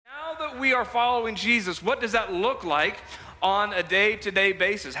that we are following Jesus, what does that look like on a day-to-day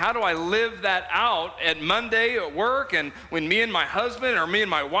basis? How do I live that out at Monday at work, and when me and my husband or me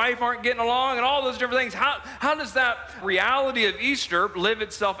and my wife aren't getting along, and all those different things? How does that reality of Easter live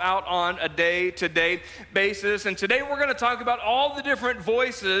itself out on a day-to-day basis? And today we're going to talk about all the different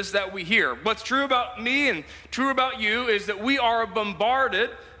voices that we hear. What's true about me and true about you is that we are bombarded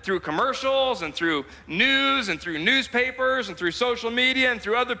through commercials and through news and through newspapers and through social media and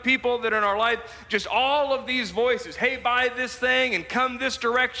through other people that are in our life, just all of these voices. Hey, buy this thing and come this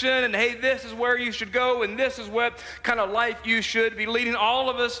direction, and hey, this is where you should go, and this is what kind of life you should be leading.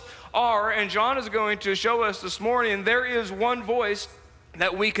 All of us are, and John is going to show us this morning there is one voice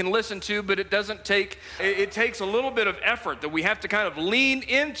that we can listen to, but it takes a little bit of effort, that we have to kind of lean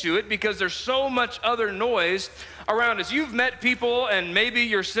into it because there's so much other noise around us. You've met people, and maybe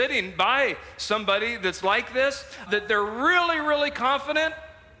you're sitting by somebody that's like this, that they're really, really confident,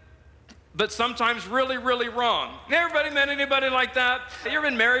 but sometimes really, really wrong. Everybody met anybody like that? You ever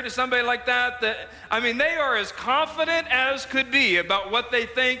been married to somebody like that? They are as confident as could be about what they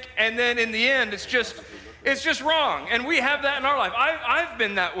think, and then in the end, it's just wrong. And we have that in our life. I've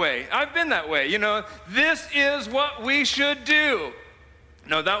been that way. This is what we should do.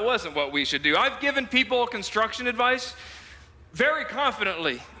 No, that wasn't what we should do. I've given people construction advice very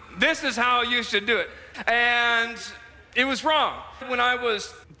confidently. This is how you should do it. And it was wrong. When I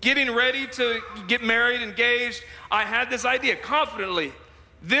was getting ready to get married, engaged, I had this idea confidently.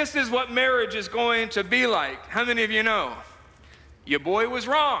 This is what marriage is going to be like. How many of you know? Your boy was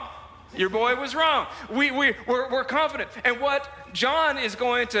wrong. Your boy was wrong. We're confident. And what John is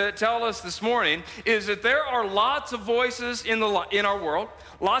going to tell us this morning is that there are lots of voices in our world,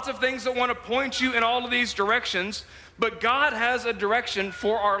 lots of things that want to point you in all of these directions, but God has a direction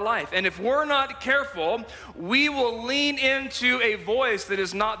for our life. And if we're not careful, we will lean into a voice that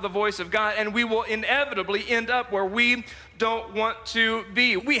is not the voice of God, and we will inevitably end up where we don't want to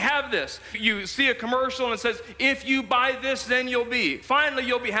be. We have this. You see a commercial and it says, if you buy this, then finally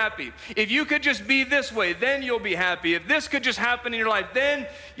you'll be happy. If you could just be this way, then you'll be happy. If this could just happen in your life, then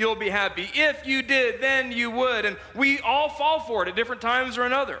you'll be happy. If you did, then you would. And we all fall for it at different times or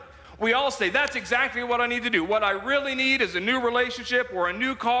another. We all say, that's exactly what I need to do. What I really need is a new relationship or a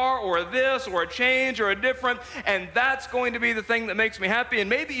new car or this or a change or a different, and that's going to be the thing that makes me happy. And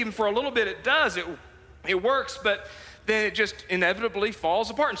maybe even for a little bit it does. It works, but then it just inevitably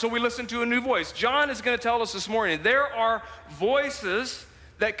falls apart. And so we listen to a new voice. John is going to tell us this morning, there are voices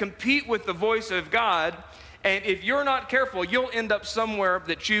that compete with the voice of God, and if you're not careful, you'll end up somewhere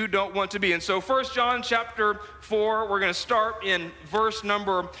that you don't want to be. And so 1 John chapter 4, we're going to start in verse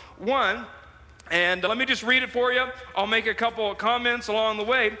number 1. And let me just read it for you. I'll make a couple of comments along the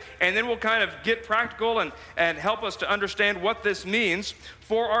way, and then we'll kind of get practical and help us to understand what this means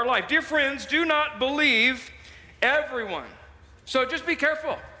for our life. Dear friends, do not believe everyone. So just be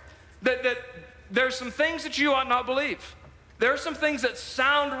careful that there's some things that you ought not believe. There are some things that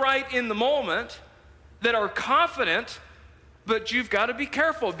sound right in the moment, that are confident, but you've got to be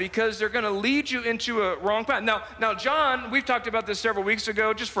careful because they're going to lead you into a wrong path. Now, John, we've talked about this several weeks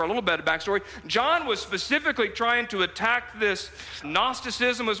ago, just for a little bit of backstory. John was specifically trying to attack this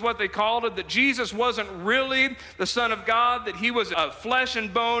Gnosticism, is what they called it, that Jesus wasn't really the Son of God, that he was a flesh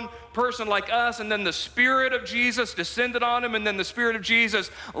and bone person like us, and then the Spirit of Jesus descended on him, and then the Spirit of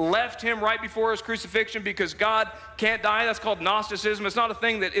Jesus left him right before his crucifixion because God can't die. That's called Gnosticism. It's not a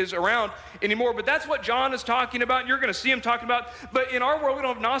thing that is around anymore, but that's what John is talking about. You're going to see him talking about. But in our world, we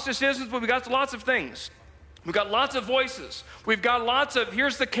don't have Gnosticism, but we got lots of things. We've got lots of voices. We've got lots of,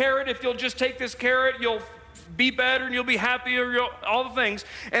 here's the carrot. If you'll just take this carrot, you'll be better and you'll be happier, all the things.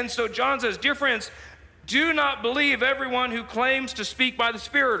 And so John says, dear friends, do not believe everyone who claims to speak by the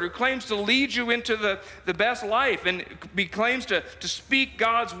Spirit, who claims to lead you into the best life and claims to speak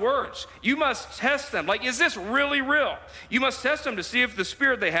God's words. You must test them. Like, is this really real? You must test them to see if the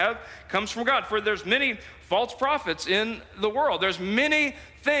Spirit they have comes from God. For there's many false prophets in the world. There's many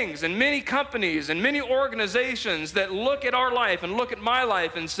things and many companies and many organizations that look at our life and look at my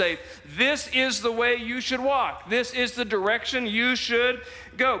life and say, this is the way you should walk. This is the direction you should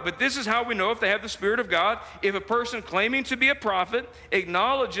go. But this is how we know if they have the Spirit of God. If a person claiming to be a prophet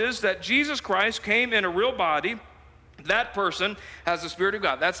acknowledges that Jesus Christ came in a real body, that person has the Spirit of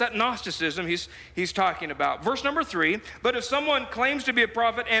God. That's that Gnosticism he's talking about. Verse number 3, but if someone claims to be a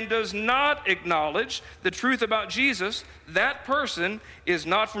prophet and does not acknowledge the truth about Jesus, that person is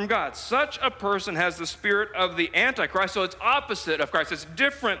not from God. Such a person has the spirit of the Antichrist. So it's opposite of Christ. It's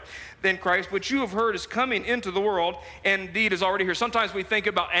different than Christ, which you have heard is coming into the world and indeed is already here. Sometimes we think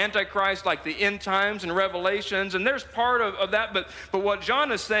about Antichrist like the end times and Revelations, and there's part of that, but what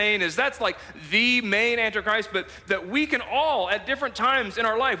John is saying is that's like the main Antichrist, but that we can all, at different times in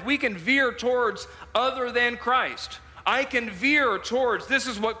our life, we can veer towards other than Christ. I can veer towards this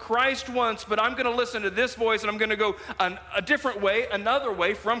is what Christ wants, but I'm going to listen to this voice and I'm going to go a different way, another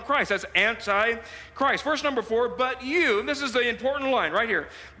way from Christ. That's anti-Christ. Verse number 4, but you, this is the important line right here,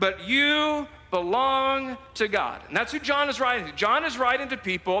 but you belong to God. And that's who John is writing to. John is writing to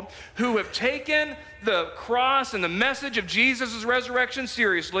people who have taken the cross and the message of Jesus' resurrection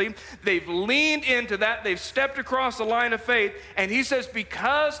seriously. They've leaned into that. They've stepped across the line of faith. And he says,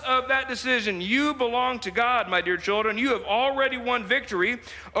 because of that decision, you belong to God, my dear children. You have already won victory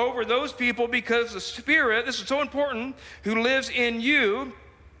over those people because the Spirit, this is so important, who lives in you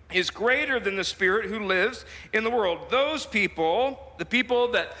is greater than the spirit who lives in the world. Those people, the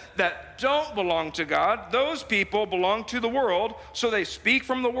people that don't belong to God, those people belong to the world, so they speak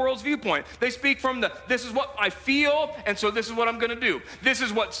from the world's viewpoint. They speak from this is what I feel, and so this is what I'm going to do. This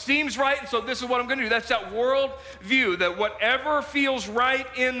is what seems right, and so this is what I'm going to do. That's that world view, that whatever feels right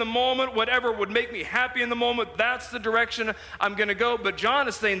in the moment, whatever would make me happy in the moment, that's the direction I'm going to go. But John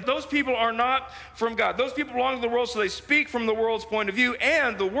is saying those people are not from God. Those people belong to the world, so they speak from the world's point of view,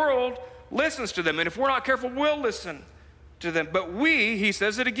 and the world listens to them. And if we're not careful, we'll listen to them. But we, he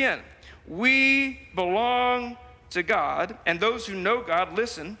says it again, we belong to God, and those who know God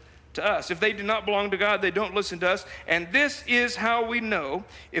listen to us. If they do not belong to God, they don't listen to us. And this is how we know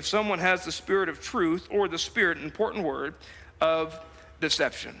if someone has the spirit of truth or the spirit, an important word, of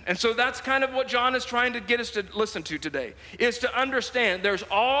deception. And so that's kind of what John is trying to get us to listen to today, is to understand there's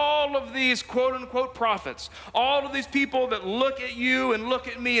all of these quote unquote prophets, all of these people that look at you and look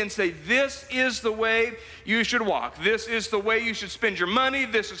at me and say, this is the way you should walk. This is the way you should spend your money.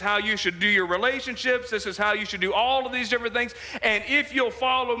 This is how you should do your relationships. This is how you should do all of these different things. And if you'll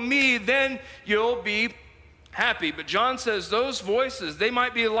follow me, then you'll be happy. But John says those voices, they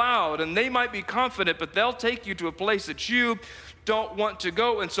might be loud and they might be confident, but they'll take you to a place that you don't want to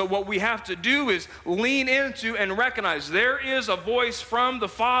go. And so what we have to do is lean into and recognize there is a voice from the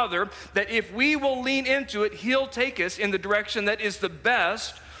Father that if we will lean into it, he'll take us in the direction that is the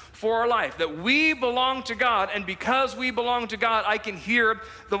best for our life, that we belong to God, and because we belong to God, I can hear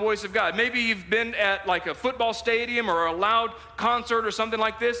the voice of God. Maybe you've been at like a football stadium or a loud concert or something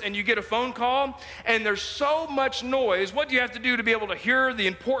like this, and you get a phone call, and there's so much noise. What do you have to do to be able to hear the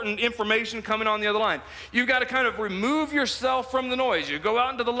important information coming on the other line? You've got to kind of remove yourself from the noise. You go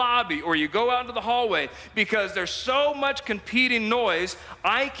out into the lobby or you go out into the hallway because there's so much competing noise,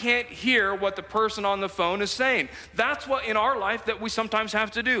 I can't hear what the person on the phone is saying. That's what in our life that we sometimes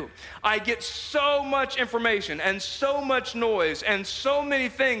have to do. I get so much information and so much noise and so many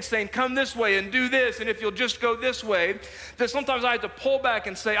things saying, come this way and do this, and if you'll just go this way, that sometimes I have to pull back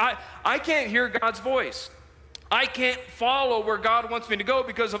and say, I can't hear God's voice. I can't follow where God wants me to go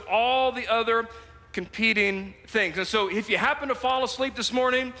because of all the other competing things. And so if you happen to fall asleep this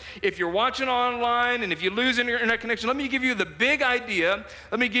morning, if you're watching online, and if you lose your internet connection, let me give you the big idea.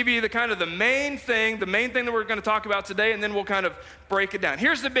 Let me give you the main thing that we're going to talk about today, and then we'll kind of break it down.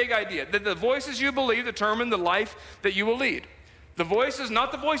 Here's the big idea, that the voices you believe determine the life that you will lead. The voices,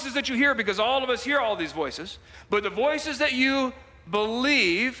 not the voices that you hear, because all of us hear all these voices, but the voices that you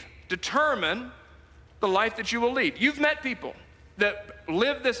believe determine the life that you will lead. You've met people that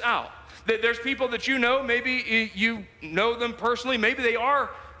live this out. That there's people that you know, maybe you know them personally, maybe they are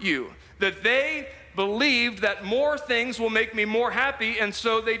you, that they believed that more things will make me more happy, and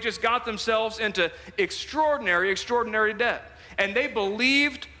so they just got themselves into extraordinary debt. And they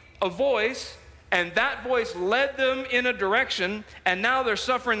believed a voice, and that voice led them in a direction, and now they're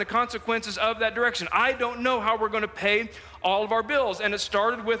suffering the consequences of that direction. I don't know how we're going to pay all of our bills, and it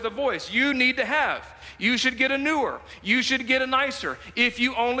started with a voice. You need to have. You should get a newer. You should get a nicer. If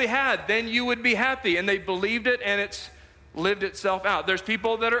you only had, then you would be happy. And they believed it, and it's lived itself out. There's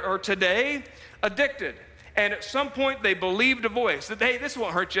people that are today addicted, and at some point they believed a voice that, hey, this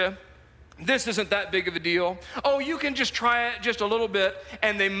won't hurt you. This isn't that big of a deal. Oh, you can just try it just a little bit.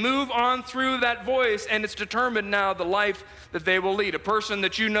 And they move on through that voice, and it's determined now the life that they will lead. A person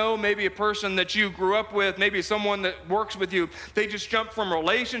that you know, maybe a person that you grew up with, maybe someone that works with you, they just jump from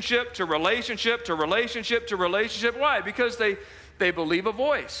relationship to relationship to relationship to relationship. Why? Because they believe a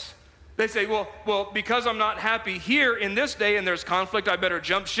voice. They say, well, because I'm not happy here in this day and there's conflict, I better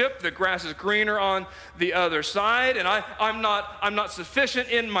jump ship. The grass is greener on the other side, and I'm not sufficient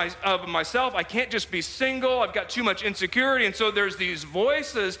of myself. I can't just be single. I've got too much insecurity. And so there's these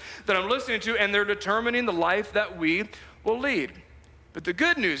voices that I'm listening to, and they're determining the life that we will lead. But the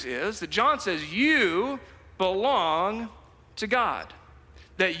good news is that John says you belong to God,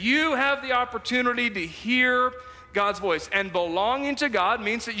 that you have the opportunity to hear God's voice. And belonging to God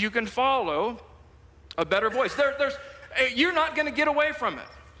means that you can follow a better voice. You're not going to get away from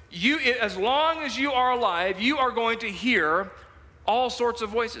it. As long as you are alive, you are going to hear all sorts of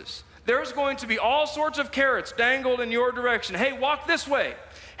voices. There's going to be all sorts of carrots dangled in your direction. Hey, walk this way.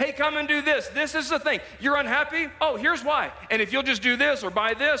 Hey, come and do this. This is the thing. You're unhappy? Oh, here's why. And if you'll just do this or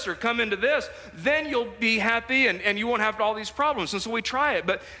buy this or come into this, then you'll be happy and you won't have all these problems. And so we try it.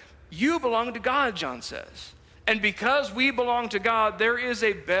 But you belong to God, John says. And because we belong to God, there is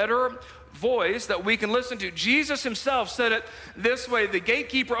a better voice that we can listen to. Jesus himself said it this way: the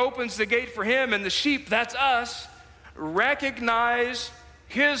gatekeeper opens the gate for him, and the sheep, that's us, recognize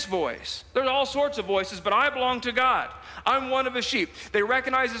his voice. There's all sorts of voices, but I belong to God. I'm one of his sheep. They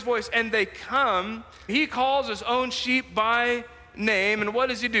recognize his voice and they come. He calls his own sheep by name, and what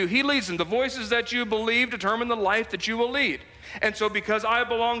does he do? He leads them. The voices that you believe determine the life that you will lead. And so because I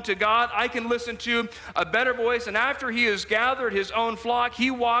belong to God, I can listen to a better voice, and after he has gathered his own flock,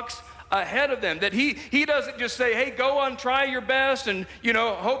 he walks ahead of them. That he doesn't just say, hey, go and try your best and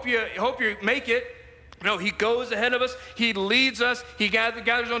hope you make it. No, he goes ahead of us. He leads us. He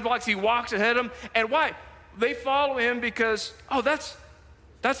gathers his own flocks. He walks ahead of them. And why? They follow him because, that's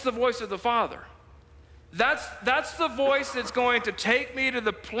the voice of the Father. That's the voice that's going to take me to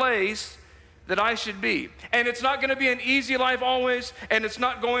the place that I should be. And it's not going to be an easy life always, and it's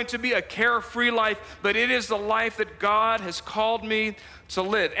not going to be a carefree life, but it is the life that God has called me to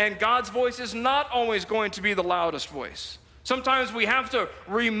live. And God's voice is not always going to be the loudest voice. Sometimes we have to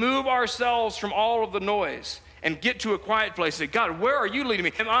remove ourselves from all of the noise and get to a quiet place and say, God, where are you leading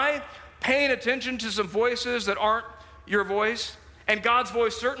me? Am I paying attention to some voices that aren't your voice? And God's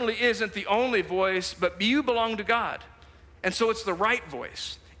voice certainly isn't the only voice, but you belong to God. And so it's the right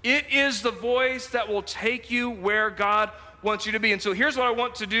voice. It is the voice that will take you where God wants you to be. And so here's what I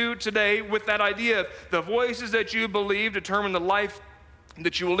want to do today with that idea. The voices that you believe determine the life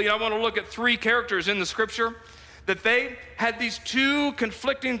that you will lead. I want to look at three characters in the scripture that they had these two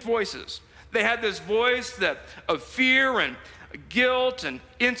conflicting voices. They had this voice of fear and guilt and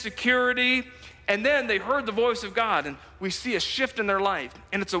insecurity, and then they heard the voice of God, and we see a shift in their life.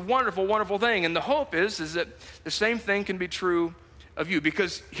 And it's a wonderful, wonderful thing. And the hope is that the same thing can be true of you,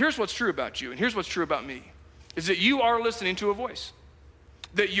 because here's what's true about you and here's what's true about me, is that you are listening to a voice,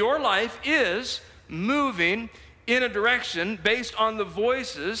 that your life is moving in a direction based on the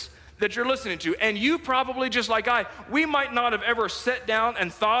voices that you're listening to. And you probably, just like we might not have ever sat down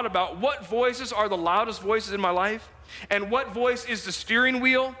and thought about what voices are the loudest voices in my life and what voice is the steering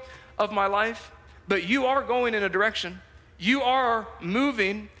wheel of my life, but you are going in a direction. You are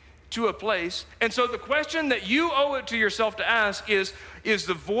moving to a place. And so the question that you owe it to yourself to ask is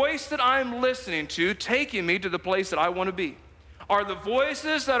the voice that I'm listening to taking me to the place that I want to be? Are the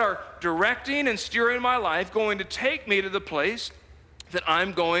voices that are directing and steering my life going to take me to the place that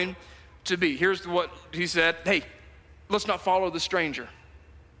I'm going to be? Here's what he said: hey, let's not follow the stranger.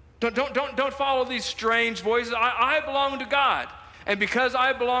 Don't follow these strange voices. I belong to God. And because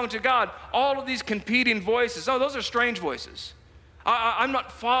I belong to God, all of these competing voices, those are strange voices. I'm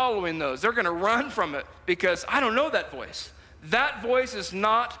not following those. They're going to run from it because I don't know that voice. That voice is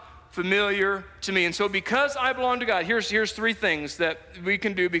not familiar to me. And so because I belong to God, here's three things that we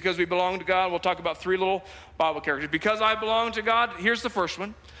can do because we belong to God. We'll talk about three little Bible characters. Because I belong to God, here's the first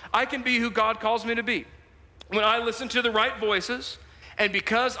one. I can be who God calls me to be. When I listen to the right voices, and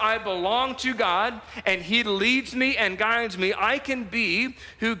because I belong to God and he leads me and guides me, I can be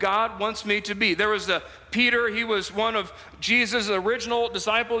who God wants me to be. There was Peter. He was one of Jesus' original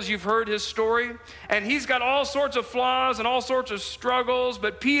disciples. You've heard his story. And he's got all sorts of flaws and all sorts of struggles.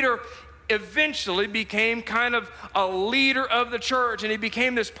 But Peter eventually became kind of a leader of the church. And he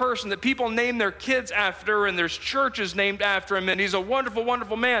became this person that people name their kids after, and there's churches named after him. And he's a wonderful,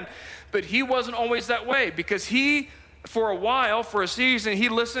 wonderful man. But he wasn't always that way, because for a while, for a season, he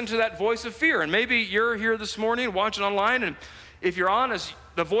listened to that voice of fear. And maybe you're here this morning watching online, and if you're honest,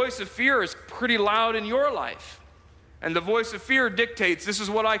 the voice of fear is pretty loud in your life. And the voice of fear dictates, this is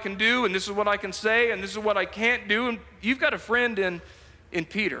what I can do, and this is what I can say, and this is what I can't do. And you've got a friend in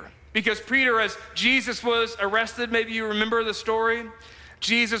Peter. Because Peter, as Jesus was arrested, maybe you remember the story,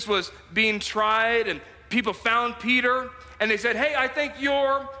 Jesus was being tried, and people found Peter, and they said, hey, I think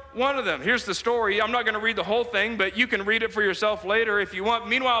you're one of them. Here's the story. I'm not going to read the whole thing, but you can read it for yourself later if you want.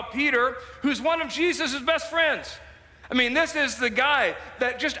 Meanwhile, Peter, who's one of Jesus' best friends. I mean, this is the guy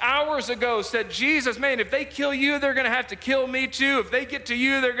that just hours ago said, Jesus, man, if they kill you, they're going to have to kill me too. If they get to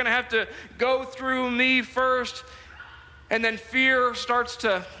you, they're going to have to go through me first. And then fear starts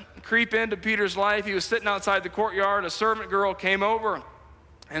to creep into Peter's life. He was sitting outside the courtyard. A servant girl came over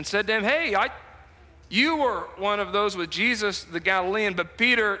and said to him, hey, you were one of those with Jesus, the Galilean. But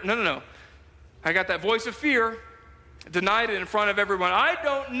Peter, no. I got that voice of fear, denied it in front of everyone. I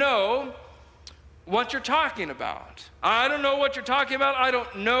don't know what you're talking about. I don't know what you're talking about. I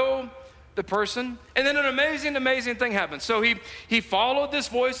don't know the person. And then an amazing thing happened. So he followed this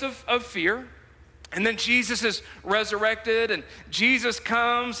voice of fear. And then Jesus is resurrected, and Jesus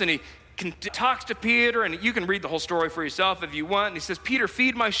comes, and he talks to Peter, and you can read the whole story for yourself if you want. And he says, Peter,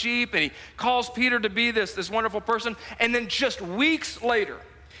 feed my sheep. And he calls Peter to be this wonderful person. And then just weeks later,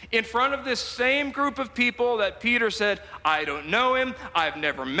 in front of this same group of people that Peter said, I don't know him, I've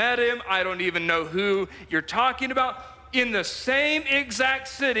never met him, I don't even know who you're talking about. In the same exact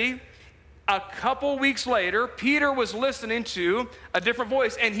city, a couple weeks later, Peter was listening to a different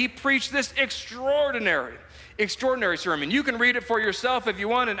voice, and he preached this extraordinary sermon. You can read it for yourself if you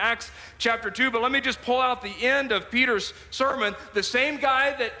want in Acts chapter 2, but let me just pull out the end of Peter's sermon. The same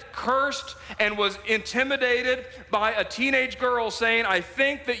guy that cursed and was intimidated by a teenage girl saying, I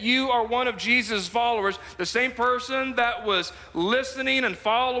think that you are one of Jesus' followers, the same person that was listening and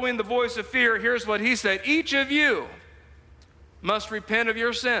following the voice of fear, here's what he said, each of you must repent of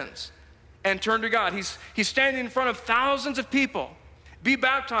your sins and turn to God. He's standing in front of thousands of people. Be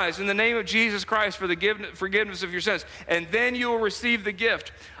baptized in the name of Jesus Christ for the forgiveness of your sins, and then you will receive the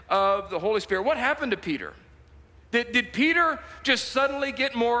gift of the Holy Spirit. What happened to Peter? Did Peter just suddenly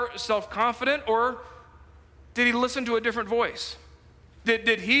get more self-confident, or did he listen to a different voice?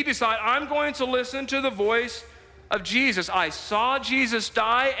 Did he decide, I'm going to listen to the voice of Jesus? I saw Jesus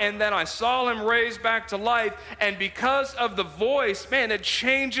die, and then I saw him raised back to life, and because of the voice, man, it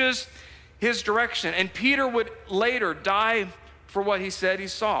changes his direction. And Peter would later die for what he said he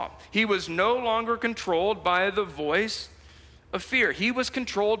saw. He was no longer controlled by the voice of fear. He was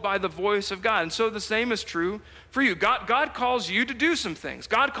controlled by the voice of God. And so the same is true for you. God calls you to do some things.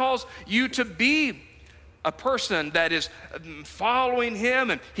 God calls you to be a person that is following him,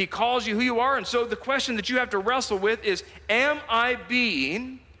 and he calls you who you are. And so the question that you have to wrestle with is, am I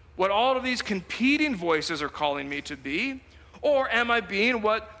being what all of these competing voices are calling me to be? Or am I being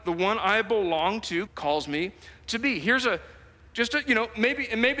what the one I belong to calls me to be?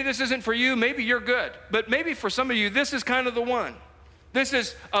 Maybe this isn't for you, maybe you're good, but maybe for some of you, this is kind of the one. This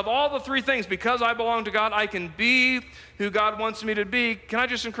is, of all the three things, because I belong to God, I can be who God wants me to be. Can I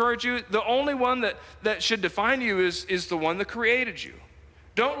just encourage you? The only one that should define you is the one that created you.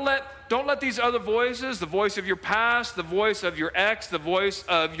 Don't let these other voices, the voice of your past, the voice of your ex, the voice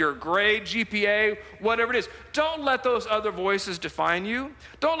of your grade, GPA, whatever it is, don't let those other voices define you.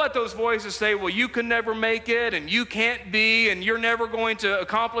 Don't let those voices say, well, you can never make it, and you can't be, and you're never going to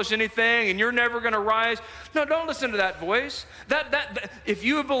accomplish anything, and you're never going to rise. No, don't listen to that voice. If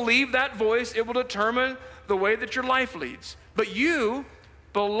you believe that voice, it will determine the way that your life leads. But you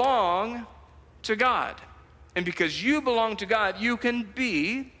belong to God. And because you belong to God, you can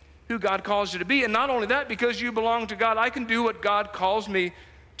be who God calls you to be. And not only that, because you belong to God, I can do what God calls me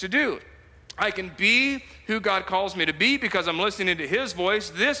to do. I can be who God calls me to be because I'm listening to his voice.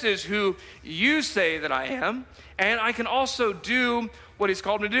 This is who you say that I am. And I can also do what he's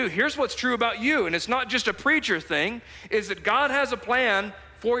called me to do. Here's what's true about you, and it's not just a preacher thing, is that God has a plan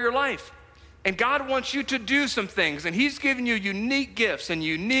for your life. And God wants you to do some things, and he's given you unique gifts and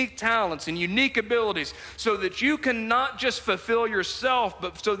unique talents and unique abilities so that you can not just fulfill yourself,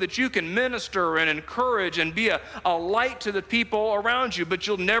 but so that you can minister and encourage and be a light to the people around you. But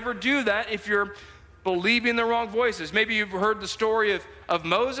you'll never do that if you're believing the wrong voices. Maybe you've heard the story of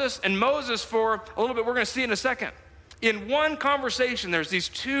Moses, and Moses for a little bit, we're going to see in a second. In one conversation, there's these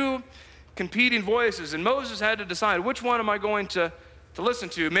two competing voices, and Moses had to decide, which one am I going to listen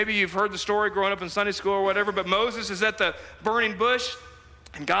to? Maybe you've heard the story growing up in Sunday school or whatever, but Moses is at the burning bush,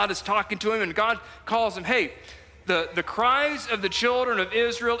 and God is talking to him, and God calls him, hey, the cries of the children of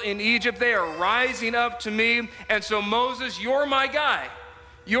Israel in Egypt, they are rising up to me, and so Moses, you're my guy.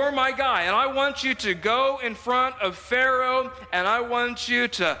 You're my guy, and I want you to go in front of Pharaoh, and I want you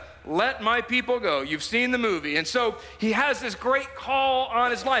to let my people go. You've seen the movie. And so he has this great call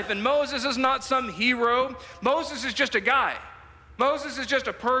on his life, and Moses is not some hero. Moses is just a guy. Moses is just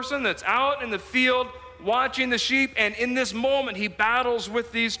a person that's out in the field watching the sheep, and in this moment he battles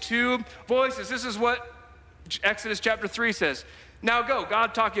with these two voices. This is what Exodus chapter 3 says. Now go,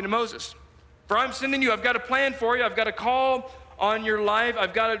 God talking to Moses. For I'm sending you, I've got a plan for you. I've got a call on your life.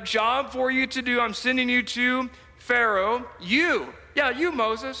 I've got a job for you to do. I'm sending you to Pharaoh. You,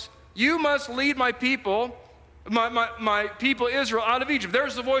 Moses, you must lead my people, my people Israel out of Egypt.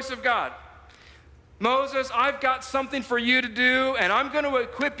 There's the voice of God. Moses, I've got something for you to do, and I'm going to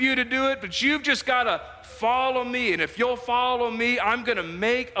equip you to do it, but you've just got to follow me. And if you'll follow me, I'm going to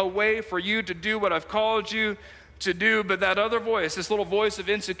make a way for you to do what I've called you to do. But that other voice, this little voice of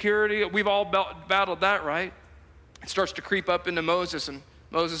insecurity, we've all battled that, right? It starts to creep up into Moses, and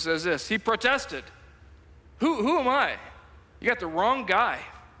Moses says this. He protested. Who am I? You got the wrong guy,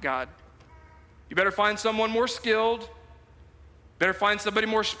 God. You better find someone more skilled. Better find somebody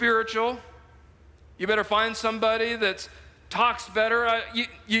more spiritual. You better find somebody that talks better.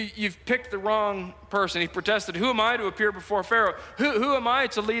 You've picked the wrong person. He protested, who am I to appear before Pharaoh? Who am I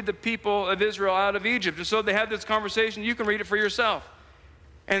to lead the people of Israel out of Egypt? And so they had this conversation. You can read it for yourself.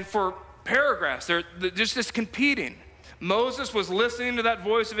 And for paragraphs, they're just this competing. Moses was listening to that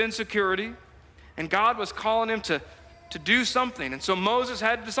voice of insecurity, and God was calling him to do something. And so Moses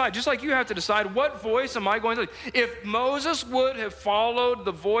had to decide, just like you have to decide, what voice am I going to lead? If Moses would have followed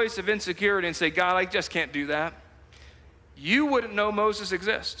the voice of insecurity and say, God, I just can't do that, you wouldn't know Moses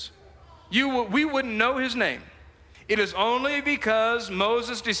exists. We wouldn't know his name. It is only because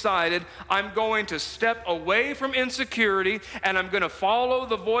Moses decided, I'm going to step away from insecurity and I'm going to follow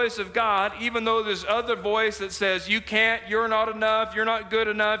the voice of God, even though there's other voice that says, you can't, you're not enough, you're not good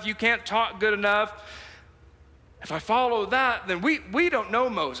enough, you can't talk good enough. If I follow that, then we don't know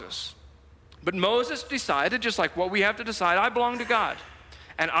Moses. But Moses decided, just like what we have to decide, I belong to God.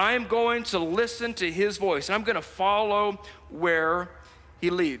 And I'm going to listen to his voice. And I'm going to follow where he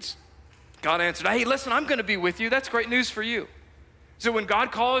leads. God answered, hey, listen, I'm going to be with you. That's great news for you. So when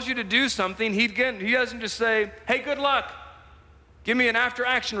God calls you to do something, he doesn't just say, hey, good luck. Give me an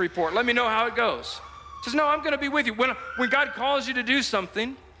after-action report. Let me know how it goes. He says, no, I'm going to be with you. When God calls you to do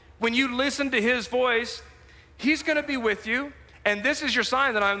something, when you listen to his voice, he's going to be with you, and this is your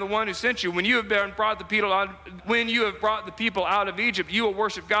sign that I'm the one who sent you. When you have brought the people out of Egypt, you will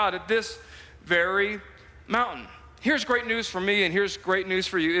worship God at this very mountain. Here's great news for me, and here's great news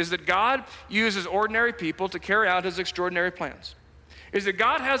for you, is that God uses ordinary people to carry out his extraordinary plans. Is that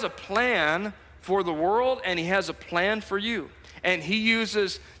God has a plan for the world, and he has a plan for you. And he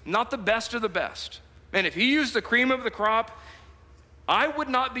uses not the best of the best. And if he used the cream of the crop, I would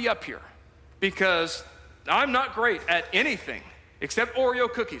not be up here, because I'm not great at anything except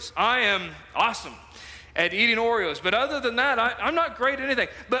Oreo cookies. I am awesome at eating Oreos. But other than that, I'm not great at anything.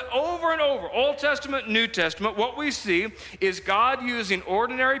 But over and over, Old Testament, New Testament, what we see is God using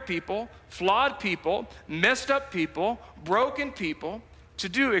ordinary people, flawed people, messed up people, broken people to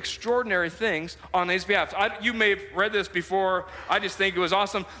do extraordinary things on his behalf. You may have read this before. I just think it was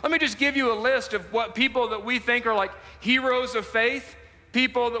awesome. Let me just give you a list of what people that we think are like heroes of faith,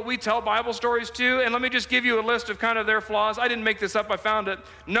 people that we tell Bible stories to, and let me just give you a list of kind of their flaws. I didn't make this up, I found it.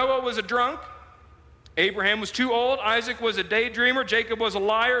 Noah was a drunk. Abraham was too old. Isaac was a daydreamer. Jacob was a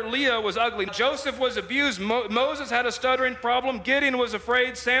liar. Leah was ugly. Joseph was abused. Moses had a stuttering problem. Gideon was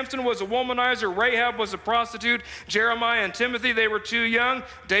afraid. Samson was a womanizer. Rahab was a prostitute. Jeremiah and Timothy, they were too young.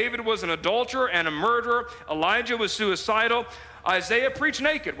 David was an adulterer and a murderer. Elijah was suicidal. Isaiah preached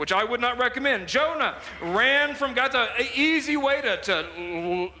naked, which I would not recommend. Jonah ran from God. That's an easy way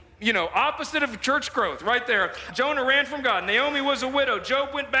to opposite of church growth right there. Jonah ran from God. Naomi was a widow.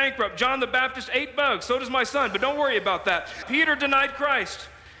 Job went bankrupt. John the Baptist ate bugs. So does my son, but don't worry about that. Peter denied Christ.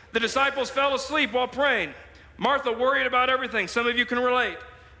 The disciples fell asleep while praying. Martha worried about everything. Some of you can relate.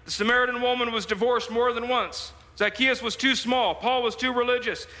 The Samaritan woman was divorced more than once. Zacchaeus was too small. Paul was too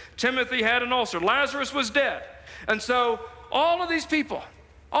religious. Timothy had an ulcer. Lazarus was dead. And so all of these people,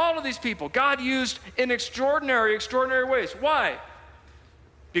 God used in extraordinary ways. Why?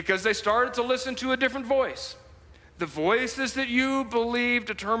 Because they started to listen to a different voice. The voices that you believe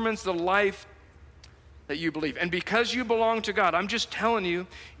determines the life that you believe. And because you belong to God, I'm just telling you,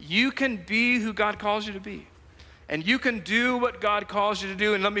 you can be who God calls you to be. And you can do what God calls you to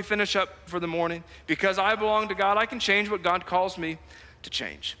do. And let me finish up for the morning. Because I belong to God, I can change what God calls me to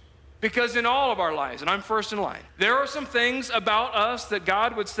change. Because in all of our lives, and I'm first in line, there are some things about us that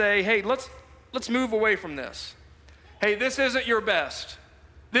God would say, hey, let's move away from this. Hey, this isn't your best.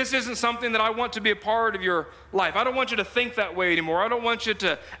 This isn't something that I want to be a part of your life. I don't want you to think that way anymore. I don't want you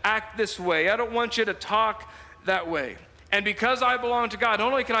to act this way. I don't want you to talk that way. And because I belong to God, not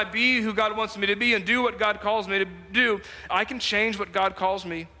only can I be who God wants me to be and do what God calls me to do, I can change what God calls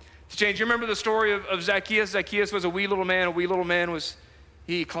me to change. You remember the story of Zacchaeus? Zacchaeus was a wee little man. A wee little man was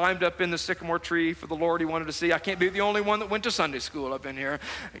He climbed up in the sycamore tree for the Lord he wanted to see. I can't be the only one that went to Sunday school up in here.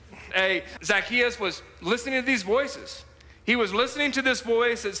 Hey, Zacchaeus was listening to these voices. He was listening to this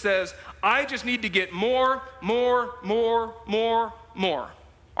voice that says, I just need to get more.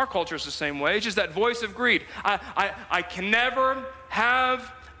 Our culture is the same way. It's just that voice of greed. I can never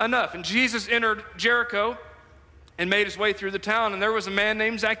have enough. And Jesus entered Jericho and made his way through the town, and there was a man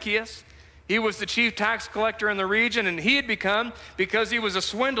named Zacchaeus. He was the chief tax collector in the region, and he had become, because he was a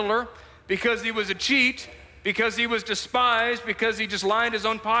swindler, because he was a cheat, because he was despised, because he just lined his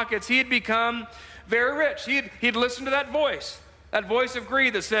own pockets, he had become very rich. He'd listened to that voice of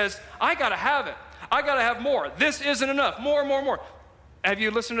greed that says, I gotta have it. I gotta have more. This isn't enough. More. Have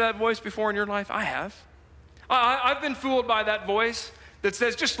you listened to that voice before in your life? I have. I've been fooled by that voice that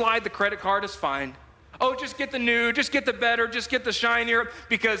says, just slide the credit card, it's fine. Oh, just get the new, just get the better, just get the shinier,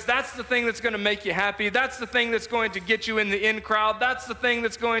 because that's the thing that's going to make you happy. That's the thing that's going to get you in the in crowd. That's the thing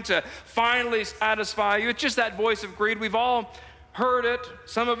that's going to finally satisfy you. It's just that voice of greed. We've all heard it.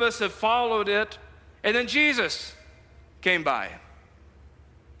 Some of us have followed it. And then Jesus came by.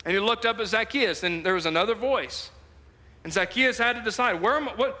 And he looked up at Zacchaeus, and there was another voice. And Zacchaeus had to decide,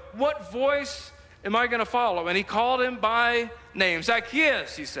 what voice am I going to follow? And he called him by name.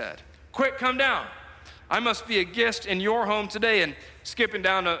 Zacchaeus, he said, quick, come down. I must be a guest in your home today. And skipping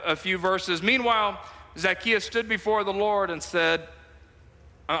down a few verses. Meanwhile, Zacchaeus stood before the Lord and said,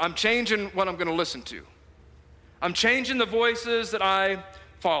 I'm changing what I'm going to listen to. I'm changing the voices that I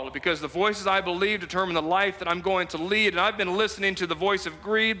follow, because the voices I believe determine the life that I'm going to lead. And I've been listening to the voice of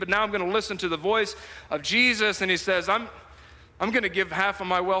greed, but now I'm going to listen to the voice of Jesus. And he says, I'm going to give half of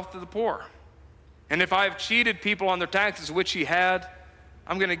my wealth to the poor. And if I've cheated people on their taxes, which he had,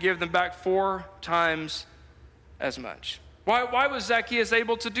 I'm going to give them back 4 times as much. Why was Zacchaeus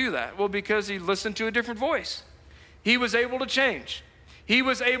able to do that? Well, because he listened to a different voice. He was able to change. He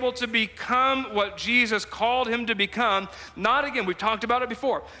was able to become what Jesus called him to become. Not, again, we've talked about it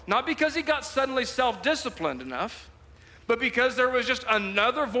before, not because he got suddenly self-disciplined enough, but because there was just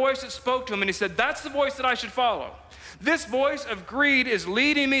another voice that spoke to him, and he said, that's the voice that I should follow. This voice of greed is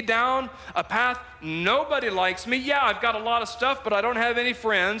leading me down a path. Nobody likes me. Yeah, I've got a lot of stuff, but I don't have any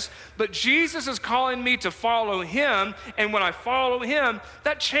friends. But Jesus is calling me to follow him, and when I follow him,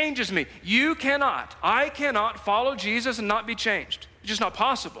 that changes me. I cannot follow Jesus and not be changed. It's just not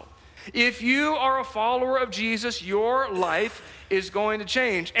possible. If you are a follower of Jesus, your life is going to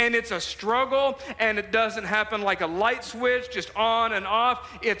change. And it's a struggle, and it doesn't happen like a light switch, just on and off.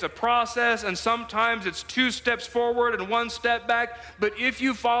 It's a process, and sometimes it's 2 steps forward and 1 step back. But if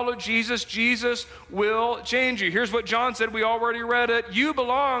you follow Jesus, Jesus will change you. Here's what John said. We already read it. You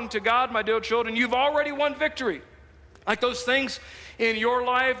belong to God, my dear children. You've already won victory. Like those things in your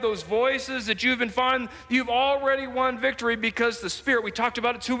life, those voices that you've been finding, you've already won victory, because the Spirit, we talked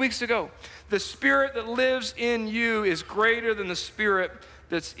about it 2 weeks ago, the Spirit that lives in you is greater than the spirit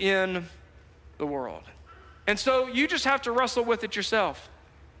that's in the world. And so you just have to wrestle with it yourself.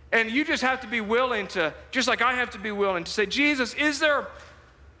 And you just have to be willing to, just like I have to be willing to say, Jesus, is there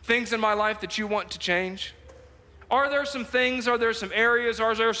things in my life that you want to change? Are there some things, are there some areas,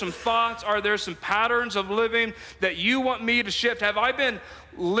 are there some thoughts, are there some patterns of living that you want me to shift? Have I been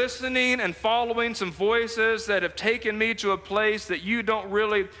listening and following some voices that have taken me to a place that you don't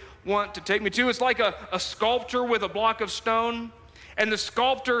really want to take me to? It's like a sculptor with a block of stone, and the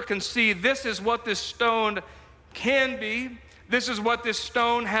sculptor can see this is what this stone can be. This is what this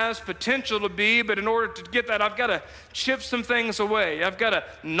stone has potential to be, but in order to get that, I've got to chip some things away. I've got to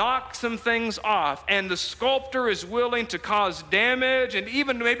knock some things off. And the sculptor is willing to cause damage and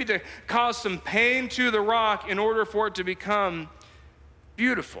even maybe to cause some pain to the rock in order for it to become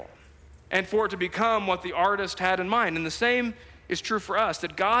beautiful and for it to become what the artist had in mind. And the same is true for us,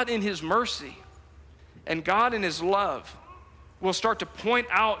 that God in his mercy and God in his love will start to point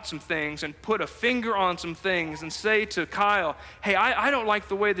out some things and put a finger on some things and say to Kyle, hey, I don't like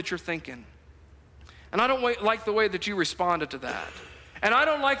the way that you're thinking. And I don't like the way that you responded to that. And I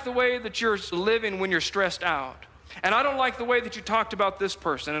don't like the way that you're living when you're stressed out. And I don't like the way that you talked about this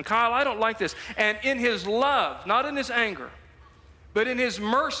person. And Kyle, I don't like this. And in his love, not in his anger, but in his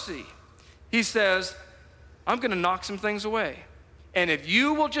mercy, he says, I'm going to knock some things away. And if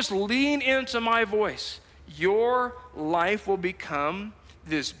you will just lean into my voice, your life will become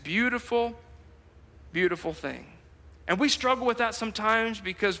this beautiful, beautiful thing. And we struggle with that sometimes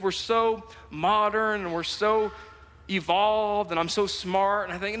because we're so modern and we're so evolved and I'm so smart.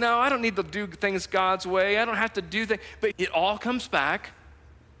 And I think, no, I don't need to do things God's way. I don't have to do things. But it all comes back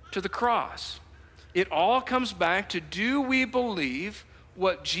to the cross. It all comes back to, do we believe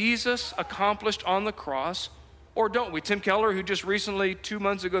what Jesus accomplished on the cross or don't we? Tim Keller, who just recently, 2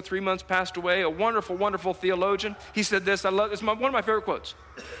 months ago, 3 months, passed away, a wonderful, wonderful theologian, he said this, it's one of my favorite quotes.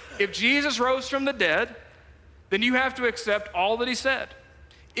 If Jesus rose from the dead, then you have to accept all that he said.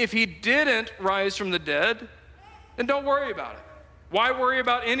 If he didn't rise from the dead, then don't worry about it. Why worry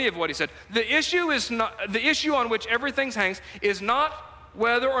about any of what he said? The issue on which everything hangs is not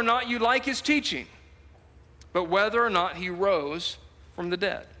whether or not you like his teaching, but whether or not he rose from the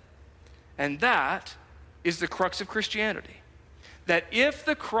dead. And that is the crux of Christianity. That if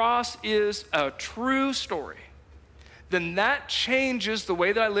the cross is a true story, then that changes the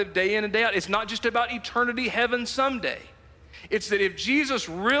way that I live day in and day out. It's not just about eternity, heaven someday. It's that if Jesus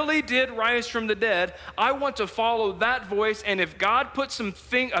really did rise from the dead, I want to follow that voice. And if God puts a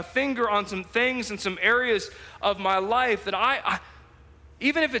finger on some things and some areas of my life that I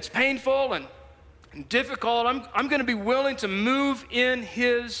even if it's painful and difficult, I'm going to be willing to move in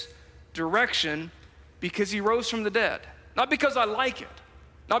his direction because he rose from the dead. Not because I like it,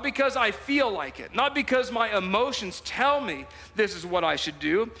 not because I feel like it, not because my emotions tell me this is what I should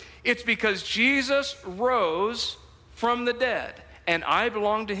do. It's because Jesus rose from the dead, and I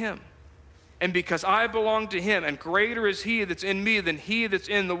belong to him. And because I belong to him, and greater is he that's in me than he that's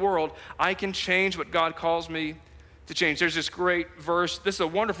in the world, I can change what God calls me to change. There's this great verse. This is a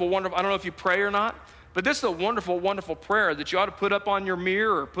wonderful, wonderful, I don't know if you pray or not, but this is a wonderful, wonderful prayer that you ought to put up on your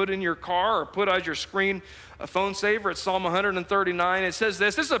mirror or put in your car or put as your screen a phone saver. It's Psalm 139. It says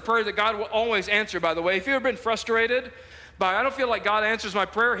this. This is a prayer that God will always answer, by the way. If you've ever been frustrated by, I don't feel like God answers my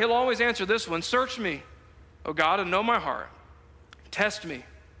prayer, he'll always answer this one. Search me, O God, and know my heart. Test me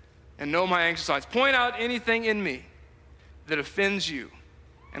and know my anxious thoughts. Point out anything in me that offends you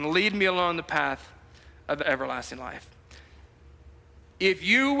and lead me along the path of everlasting life. If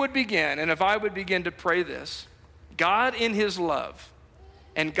you would begin, and if I would begin to pray this, God in his love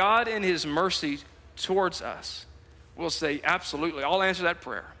and God in his mercy towards us will say, absolutely, I'll answer that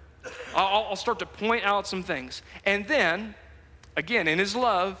prayer. I'll start to point out some things. And then, again, in his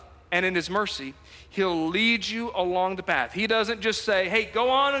love and in his mercy, he'll lead you along the path. He doesn't just say, hey, go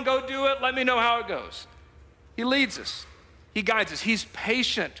on and go do it. Let me know how it goes. He leads us. He guides us. He's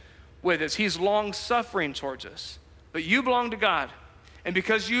patient with us. He's long-suffering towards us. But you belong to God. And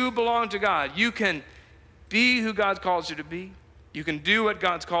because you belong to God, you can be who God calls you to be. You can do what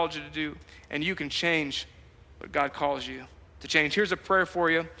God's called you to do. And you can change what God calls you to change. Here's a prayer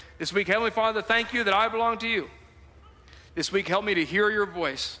for you this week. Heavenly Father, thank you that I belong to you. This week, help me to hear your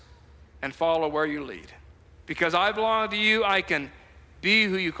voice and follow where you lead. Because I belong to you, I can be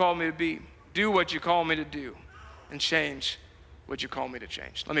who you call me to be, do what you call me to do, and change what you call me to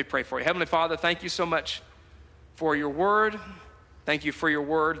change. Let me pray for you. Heavenly Father, thank you so much for your word. Thank you for your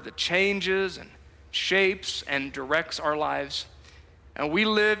word that changes and shapes and directs our lives. And we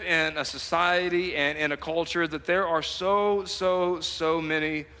live in a society and in a culture that there are so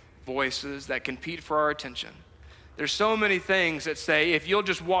many voices that compete for our attention. There's so many things that say, if you'll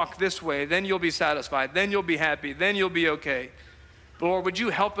just walk this way, then you'll be satisfied, then you'll be happy, then you'll be okay. But Lord, would you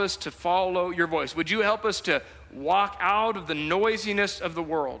help us to follow your voice? Would you help us to walk out of the noisiness of the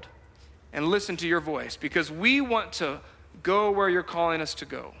world and listen to your voice? Because we want to go where you're calling us to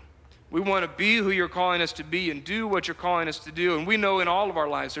go. We want to be who you're calling us to be and do what you're calling us to do. And we know in all of our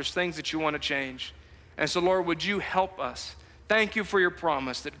lives there's things that you want to change. And so, Lord, would you help us? Thank you for your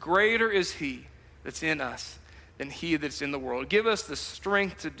promise that greater is he that's in us than he that's in the world. Give us the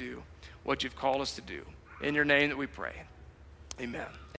strength to do what you've called us to do. In your name that we pray. Amen.